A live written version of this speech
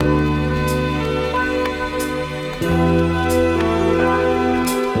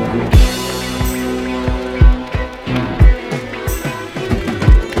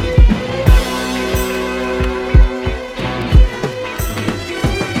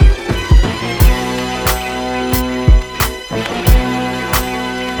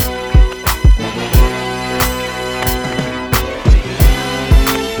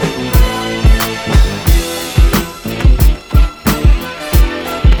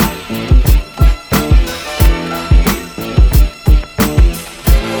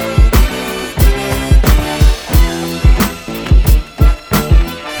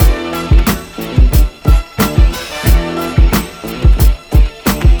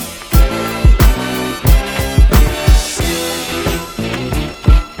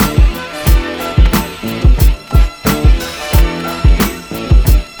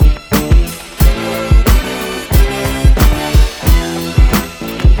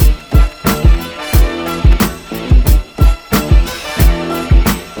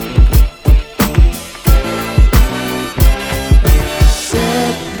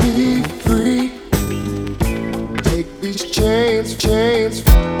chains.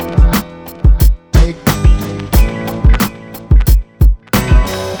 Take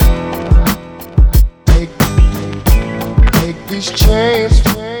these chains.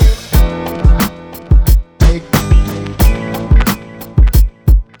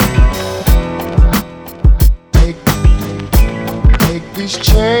 Take these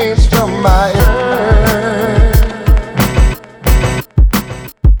chains from my earth.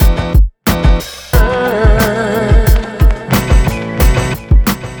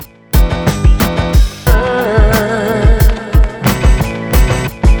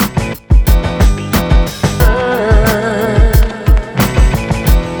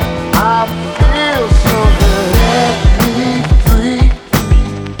 I feel so good. Let me free.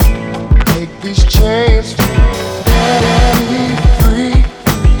 Take these chains. Let me free.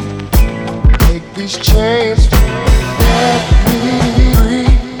 Take these chains. Let me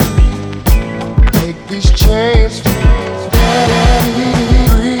free. Take these chains.